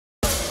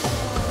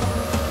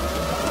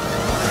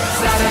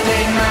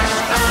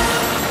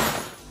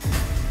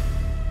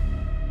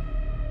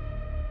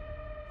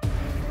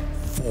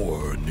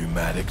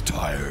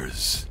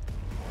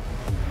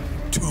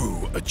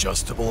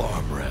adjustable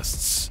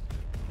armrests,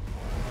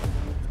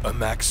 a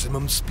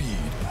maximum speed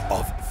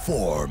of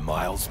 4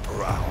 miles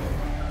per hour,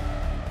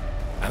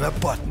 and a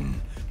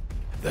button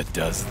that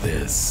does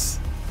this.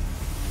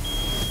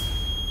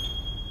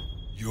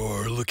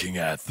 You're looking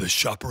at the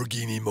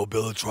Shoppergini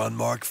Mobilitron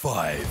Mark V,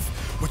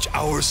 which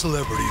our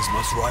celebrities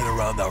must ride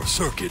around our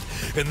circuit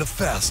in the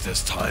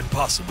fastest time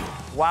possible.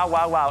 Wow,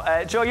 wow,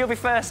 wow. Joe, you'll be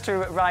first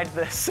to ride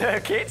the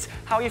circuit.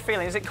 How are you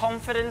feeling? Is it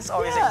confidence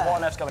or is it what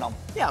on earth's going on?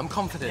 Yeah, I'm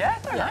confident. Yeah?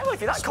 Well,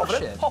 if you're that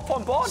confident, hop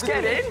on board,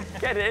 get in.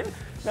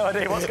 No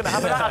idea what's going to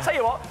happen. I'll tell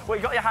you what,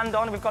 we've got your hand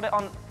on, we've got it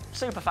on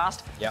super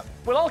fast. Yep.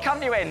 We'll all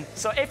count you in,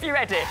 so if you're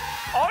ready,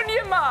 on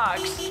your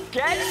marks,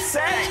 get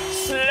set,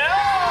 slow!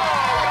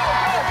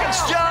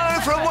 It's Joe,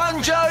 from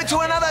one Joe to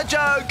another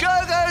Joe. Go,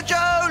 go,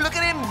 Joe! Look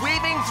at him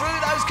weaving through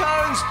those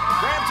cones.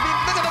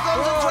 Look at the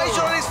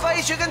concentration on his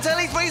face. You can tell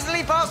he's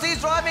recently passed his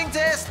driving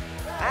test.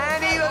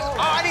 And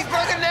and he's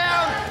broken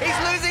down. He's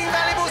losing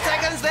valuable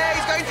seconds there.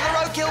 He's going to the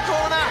roadkill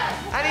corner.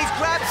 And he's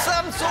grabbed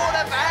some sort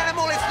of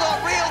animal. It's not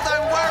real,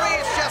 don't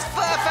worry. It's just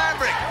fur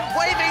fabric.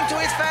 Waving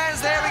to his fans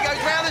there. He goes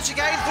round the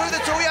chicane through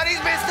the toolyard. He's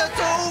missed the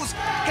tools.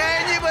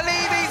 Can you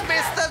believe he's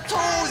missed the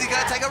tools? He's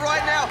going to take a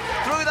right now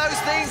through those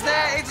things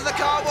there into the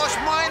car wash.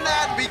 Mind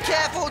that. Be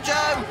careful,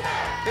 Joe.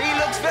 He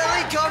looks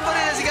very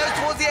confident as he goes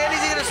towards the end.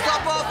 Is he going to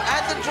stop off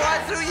at the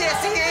drive-through? Yes,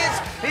 he is.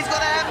 He's got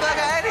a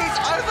hamburger and he's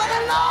over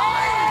the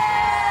line.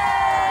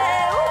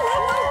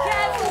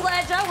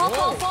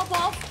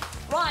 Hop.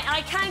 Right,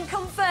 I can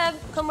confirm,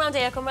 come round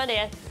here,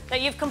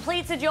 that you've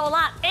completed your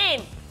lap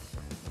in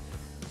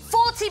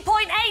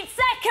 40.8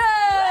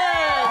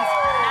 seconds!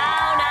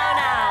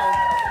 Now.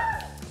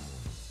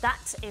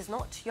 That is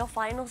not your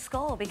final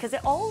score because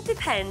it all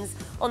depends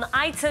on the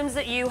items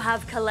that you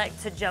have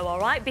collected, Joe, all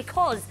right?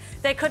 Because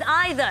they could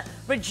either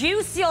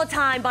reduce your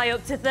time by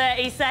up to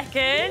 30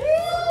 seconds,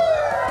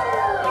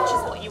 which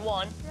is what you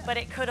want, but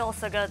it could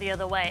also go the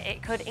other way.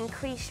 It could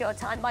increase your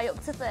time by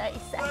up to 30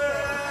 seconds.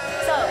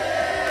 So,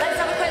 let's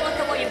have a quick look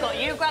at what you've got.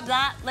 You grab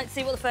that. Let's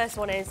see what the first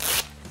one is.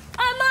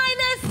 A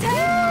 -10!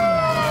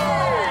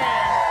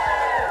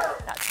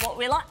 That's what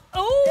we like.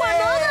 Oh,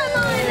 another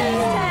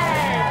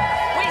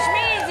 -10! Which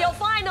means your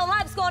final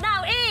lap score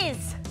now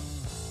is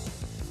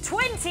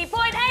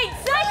 20.8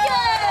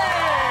 seconds!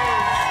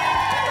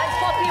 Let's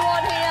pop you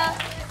on here.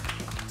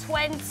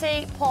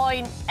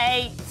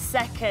 20.8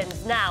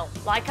 seconds. Now,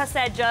 like I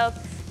said, Joe,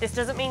 this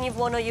doesn't mean you've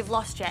won or you've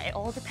lost yet. It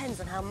all depends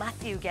on how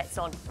Matthew gets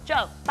on.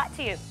 Joe, back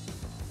to you.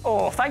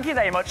 Oh, thank you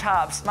very much,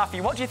 Harps.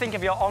 Matthew, what do you think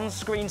of your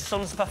on-screen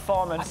son's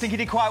performance? I think he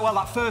did quite well.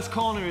 That first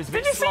corner is a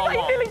bit slow. Did you see that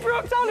he nearly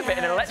broke down a bit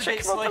in an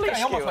electric mobility scooter?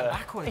 He almost went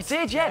backwards. He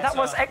did, yeah, that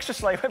was extra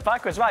slow. He went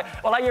backwards. Right,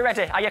 well, are you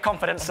ready? Are you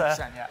confident, sir?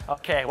 Yeah.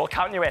 OK, we'll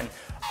count you in.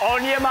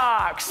 On your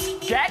marks,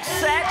 get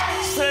set,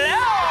 slow!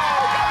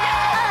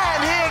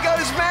 And here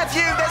goes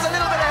Matthew. There's a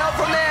little bit of help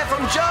from there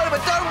from Joe, but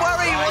don't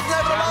worry, he wasn't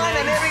over the line.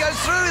 And here he goes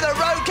through the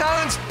road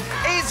cones.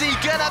 Is he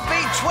gonna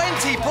beat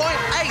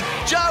 20.8?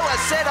 Joe has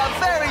set a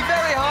very,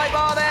 very high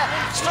bar there.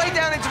 Straight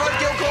down into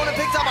roadkill corner,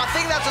 picked up, I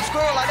think that's a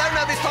squirrel. I don't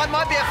know, this time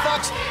might be a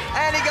fox.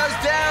 And he goes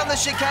down the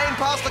chicane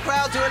past the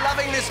crowd who are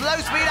loving this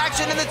low-speed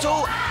action in the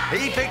tool.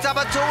 He picked up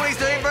a tool, he's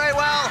doing very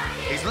well.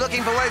 He's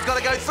looking for where he's got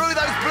to go through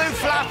those blue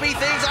flappy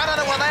things. I don't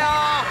know what they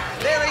are.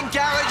 They're in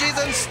garages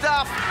and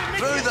stuff.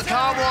 Through the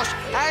car wash.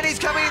 And he's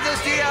coming into the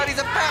studio and he's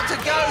about to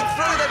go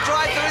through the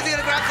drive-thru. Is he going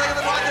to grab something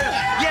on the drive-thru?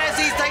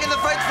 Yes, he's taking the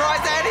French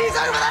fries and he's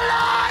over the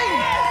line!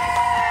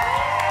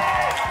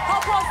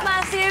 Hop off,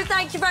 Matthew.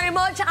 Thank you very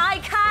much. I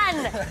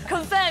can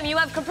confirm you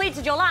have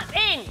completed your lap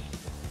in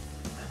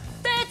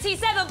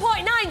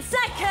 37.9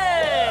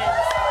 seconds.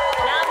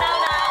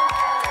 Now.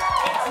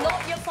 It's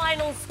not your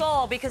final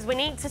score because we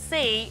need to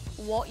see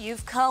what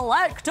you've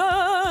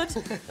collected.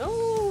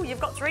 Ooh, you've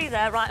got 3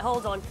 there. Right,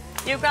 hold on.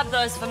 You grab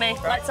those for me.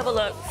 Let's have a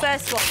look.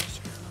 First one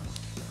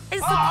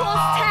is the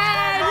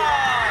 +10.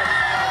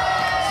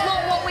 It's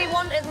not what we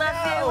wanted,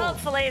 Matthew.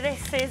 Hopefully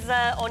this is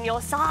on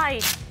your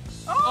side.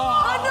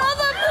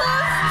 Another +10!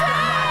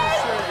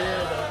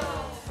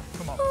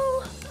 Come on.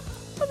 Oh,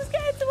 I'm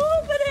scared to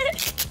open it.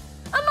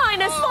 A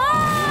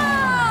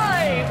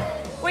 -5!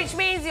 Which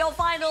means your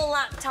final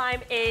lap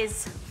time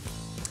is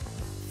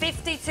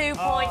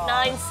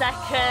 52.9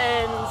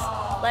 seconds.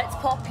 Let's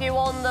pop you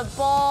on the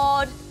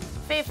board.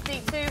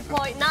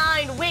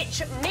 52.9,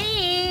 which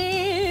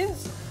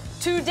means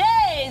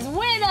today's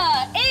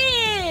winner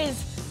is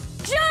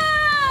Joe!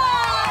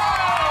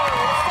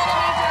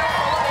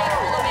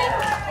 Follow me.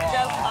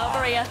 Joe,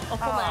 over here.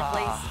 Up on there,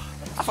 please.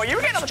 I thought you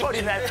were getting on the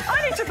podium then. I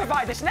need to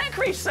provide this neck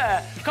crease,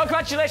 sir.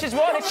 Congratulations,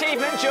 what an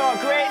achievement, Joe.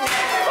 Great neck.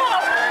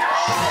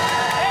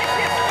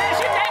 There's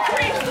your neck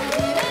crease.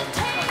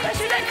 There's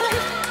your neck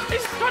crease.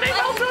 It's got it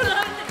well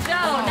done.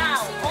 Joe, now,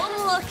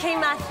 unlucky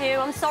Matthew.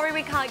 I'm sorry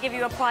we can't give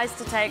you a prize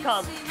to take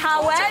home.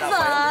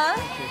 However,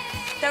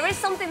 there is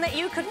something that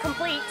you could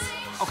complete.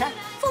 OK.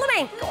 Follow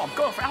me. Go on,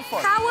 go for it. Have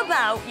fun. How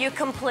about you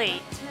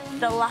complete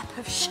the lap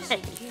of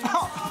shame?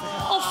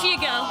 Off you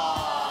go.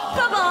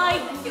 Bye-bye.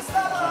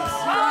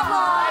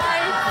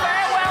 Bye-bye.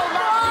 Farewell,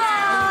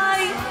 Matthew.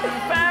 Bye.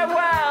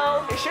 Farewell.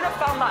 You should have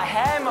found that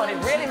hair,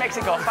 it really makes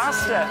it go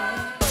faster.